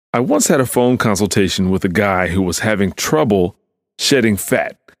I once had a phone consultation with a guy who was having trouble shedding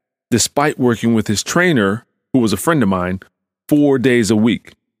fat, despite working with his trainer, who was a friend of mine, 4 days a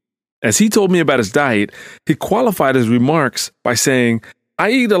week. As he told me about his diet, he qualified his remarks by saying,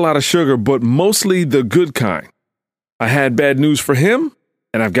 "I eat a lot of sugar, but mostly the good kind." I had bad news for him,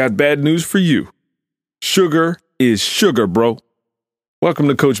 and I've got bad news for you. Sugar is sugar, bro. Welcome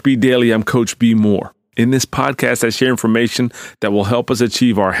to Coach B Daily. I'm Coach B Moore. In this podcast, I share information that will help us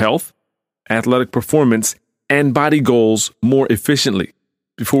achieve our health, athletic performance, and body goals more efficiently.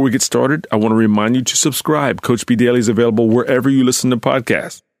 Before we get started, I want to remind you to subscribe. Coach B Daily is available wherever you listen to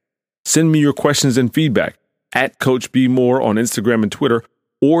podcasts. Send me your questions and feedback at Coach B Moore on Instagram and Twitter,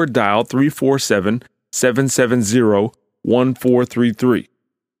 or dial 347-770-1433.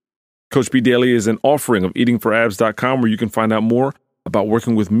 Coach B Daily is an offering of eatingforabs.com, where you can find out more about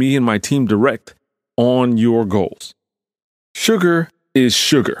working with me and my team direct on your goals. Sugar is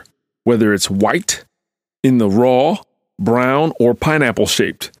sugar, whether it's white, in the raw, brown, or pineapple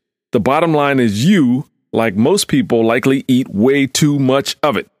shaped. The bottom line is you, like most people, likely eat way too much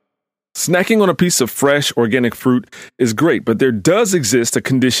of it. Snacking on a piece of fresh organic fruit is great, but there does exist a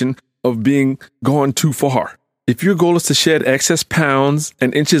condition of being gone too far. If your goal is to shed excess pounds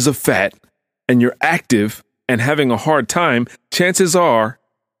and inches of fat, and you're active and having a hard time, chances are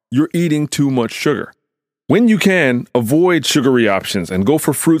you're eating too much sugar. When you can, avoid sugary options and go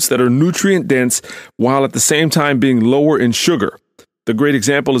for fruits that are nutrient dense while at the same time being lower in sugar. The great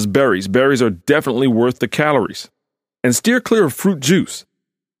example is berries. Berries are definitely worth the calories. And steer clear of fruit juice.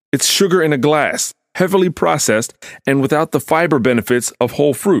 It's sugar in a glass, heavily processed, and without the fiber benefits of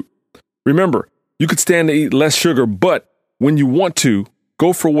whole fruit. Remember, you could stand to eat less sugar, but when you want to,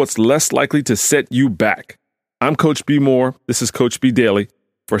 go for what's less likely to set you back. I'm Coach B Moore. This is Coach B Daily.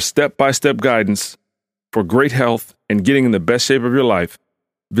 For step-by-step guidance for great health and getting in the best shape of your life,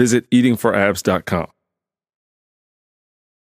 visit eatingforabs.com.